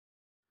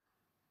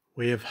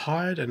We have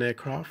hired an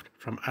aircraft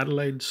from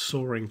Adelaide's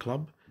Soaring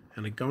Club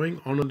and are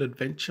going on an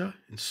adventure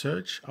in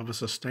search of a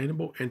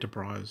sustainable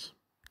enterprise.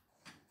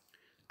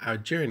 Our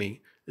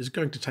journey is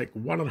going to take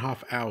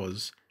 1.5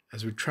 hours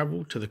as we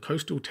travel to the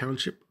coastal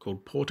township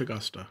called Port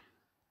Augusta.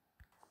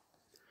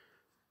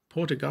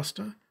 Port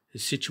Augusta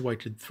is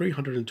situated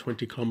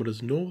 320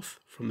 kilometres north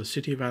from the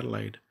city of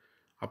Adelaide,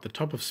 up the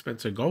top of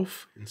Spencer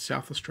Gulf in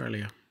South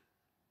Australia.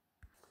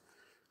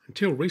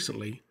 Until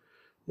recently,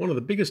 one of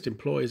the biggest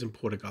employers in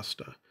Port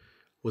Augusta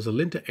was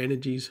Alinta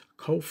Energy's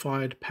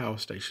coal-fired power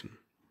station.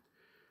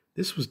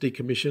 This was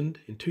decommissioned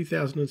in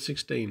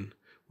 2016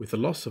 with the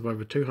loss of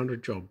over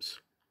 200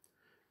 jobs.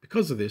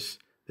 Because of this,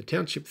 the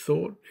township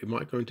thought it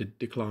might go into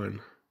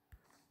decline.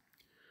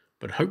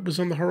 But hope was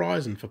on the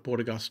horizon for Port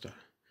Augusta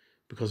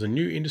because a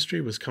new industry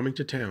was coming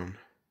to town: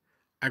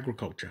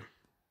 agriculture.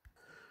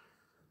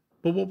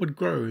 But what would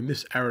grow in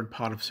this arid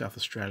part of South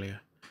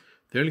Australia?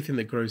 The only thing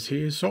that grows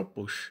here is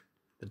saltbush.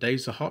 The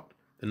days are hot,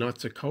 the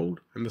nights are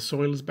cold, and the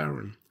soil is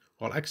barren,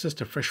 while access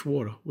to fresh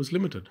water was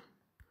limited.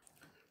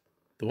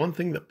 The one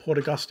thing that Port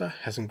Augusta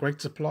has in great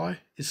supply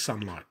is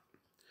sunlight.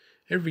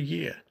 Every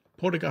year,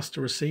 Port Augusta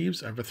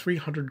receives over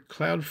 300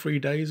 cloud-free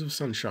days of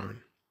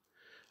sunshine.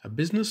 A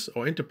business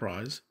or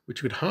enterprise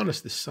which could harness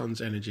this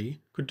sun's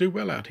energy could do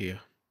well out here.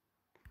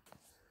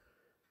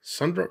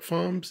 Sundrop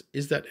Farms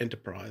is that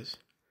enterprise.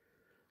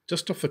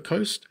 Just off the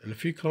coast and a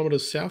few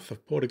kilometres south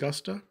of Port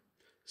Augusta,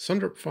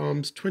 Sundrop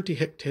Farms'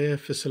 20-hectare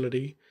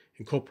facility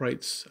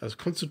incorporates a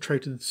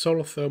concentrated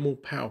solar thermal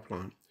power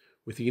plant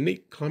with a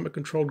unique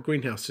climate-controlled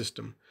greenhouse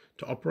system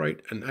to operate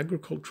an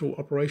agricultural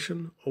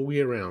operation all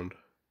year round.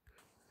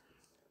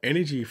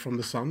 Energy from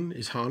the sun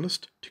is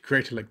harnessed to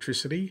create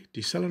electricity,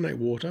 desalinate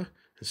water,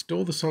 and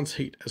store the sun's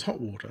heat as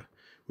hot water,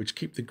 which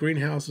keep the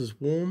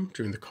greenhouses warm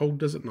during the cold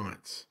desert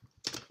nights.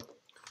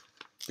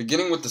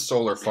 Beginning with the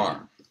solar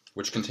farm,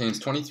 which contains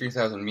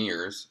 23,000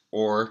 mirrors,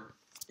 or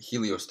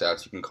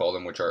heliostats you can call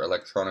them, which are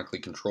electronically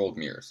controlled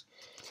mirrors,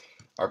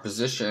 are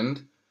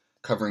positioned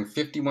covering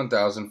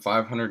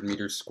 51,500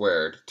 meters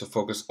squared to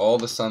focus all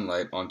the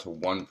sunlight onto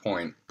one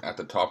point at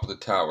the top of the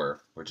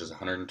tower, which is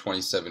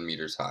 127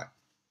 meters high.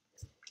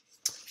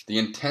 The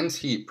intense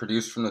heat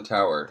produced from the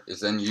tower is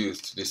then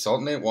used to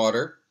desalinate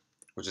water,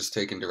 which is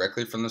taken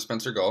directly from the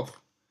Spencer Gulf,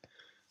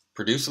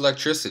 produce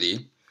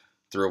electricity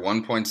through a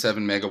 1.7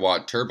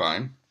 megawatt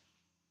turbine,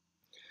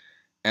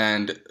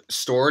 and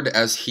stored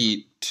as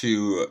heat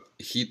to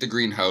heat the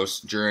greenhouse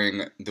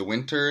during the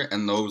winter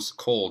and those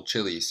cold,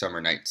 chilly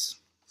summer nights.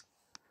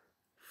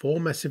 4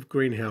 massive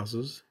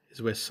greenhouses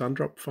is where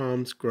Sundrop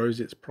Farms grows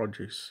its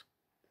produce.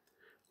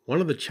 One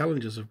of the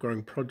challenges of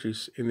growing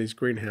produce in these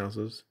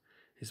greenhouses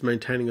is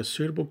maintaining a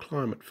suitable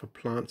climate for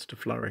plants to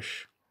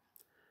flourish.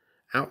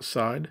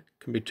 Outside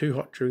can be too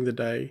hot during the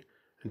day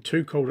and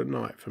too cold at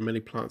night for many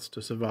plants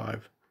to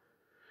survive.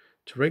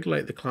 To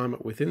regulate the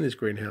climate within these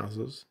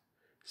greenhouses,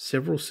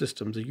 several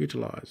systems are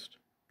utilised.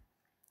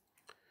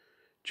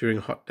 During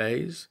hot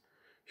days,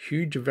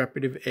 huge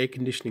evaporative air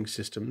conditioning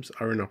systems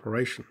are in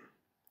operation.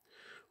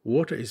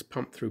 Water is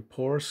pumped through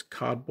porous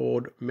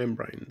cardboard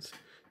membranes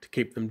to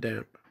keep them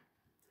damp.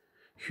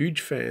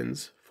 Huge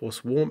fans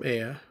force warm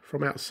air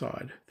from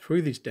outside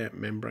through these damp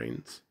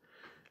membranes,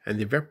 and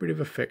the evaporative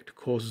effect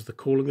causes the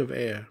cooling of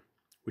air,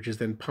 which is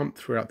then pumped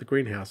throughout the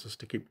greenhouses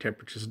to keep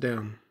temperatures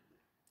down.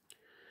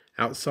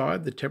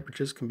 Outside, the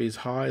temperatures can be as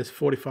high as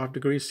 45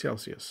 degrees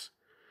Celsius,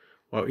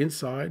 while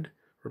inside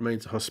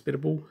remains a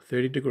hospitable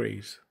 30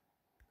 degrees.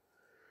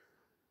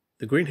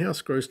 The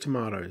greenhouse grows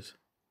tomatoes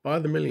by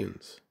the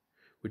millions,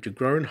 which are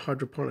grown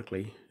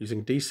hydroponically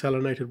using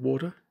desalinated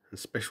water and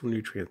special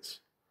nutrients.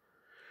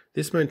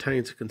 This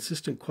maintains a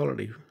consistent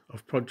quality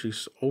of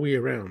produce all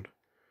year round.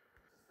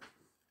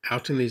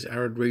 Out in these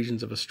arid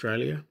regions of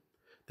Australia,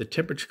 the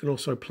temperature can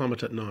also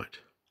plummet at night.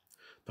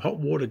 The hot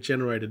water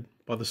generated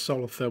by the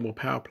solar thermal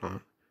power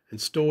plant and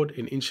stored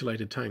in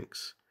insulated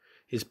tanks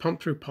is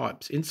pumped through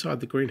pipes inside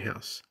the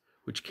greenhouse,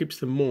 which keeps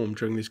them warm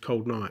during these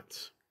cold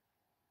nights.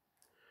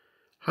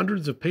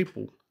 Hundreds of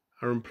people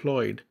are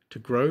employed to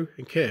grow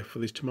and care for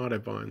these tomato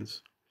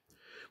vines.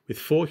 With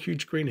 4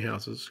 huge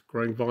greenhouses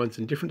growing vines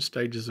in different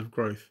stages of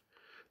growth,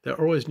 there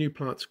are always new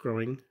plants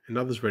growing and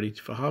others ready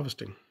for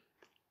harvesting.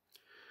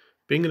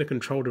 Being in a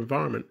controlled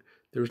environment,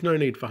 there is no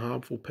need for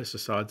harmful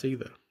pesticides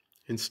either.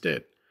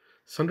 Instead,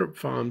 Sundrop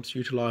Farms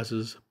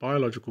utilises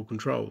biological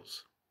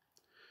controls.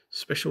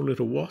 Special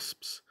little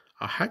wasps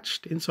are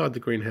hatched inside the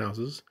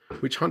greenhouses,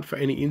 which hunt for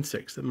any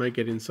insects that may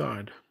get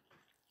inside.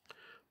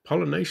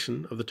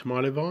 Pollination of the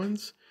tomato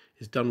vines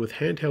is done with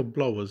handheld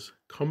blowers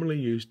commonly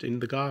used in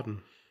the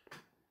garden.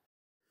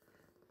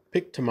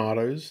 Picked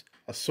tomatoes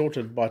are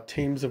sorted by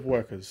teams of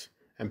workers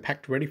and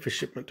packed ready for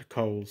shipment to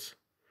Coles.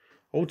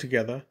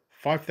 Altogether,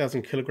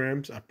 5,000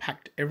 kilograms are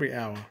packed every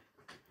hour.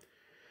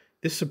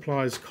 This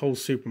supplies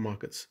Coles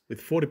supermarkets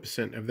with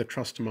 40% of their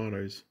truss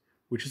tomatoes,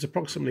 which is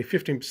approximately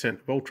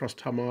 15% of all truss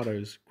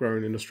tomatoes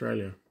grown in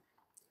Australia.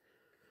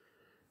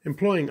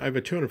 Employing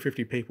over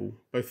 250 people,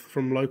 both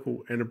from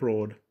local and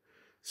abroad,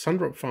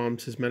 Sundrop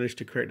Farms has managed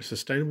to create a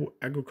sustainable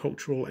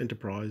agricultural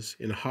enterprise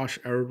in a harsh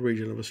arid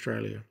region of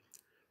Australia,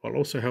 while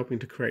also helping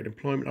to create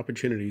employment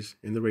opportunities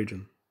in the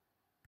region.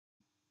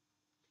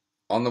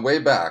 On the way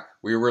back,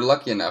 we were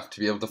lucky enough to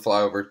be able to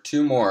fly over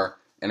 2 more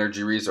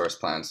energy resource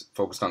plants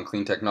focused on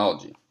clean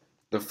technology.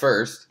 The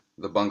first,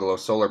 the Bungalow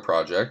Solar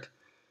Project,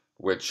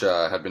 which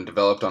had been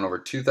developed on over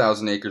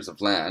 2,000 acres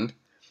of land,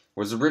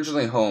 was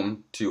originally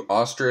home to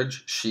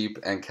ostrich, sheep,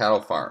 and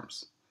cattle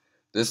farms.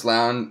 This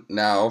land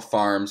now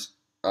farms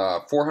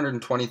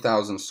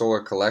 420,000 solar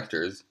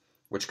collectors,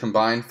 which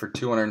combine for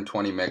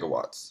 220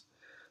 megawatts.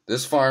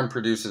 This farm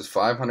produces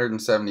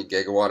 570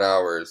 gigawatt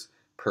hours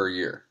per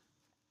year.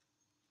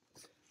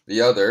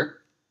 The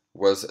other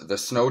was the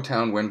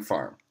Snowtown Wind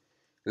Farm.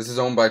 This is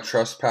owned by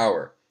Trust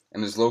Power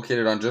and is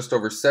located on just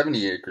over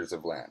 70 acres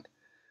of land.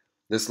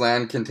 This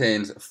land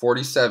contains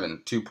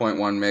 47 2.1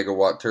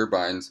 megawatt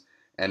turbines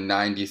and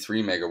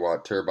 93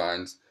 megawatt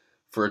turbines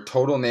for a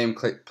total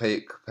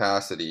nameplate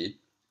capacity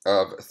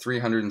of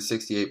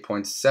 368.7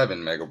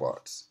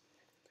 megawatts,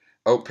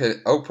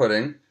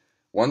 outputting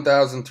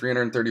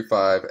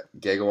 1,335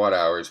 gigawatt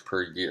hours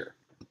per year.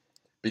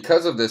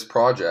 Because of this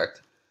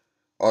project,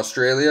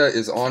 Australia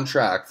is on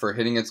track for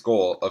hitting its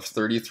goal of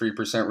 33%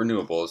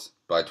 renewables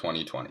by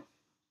 2020.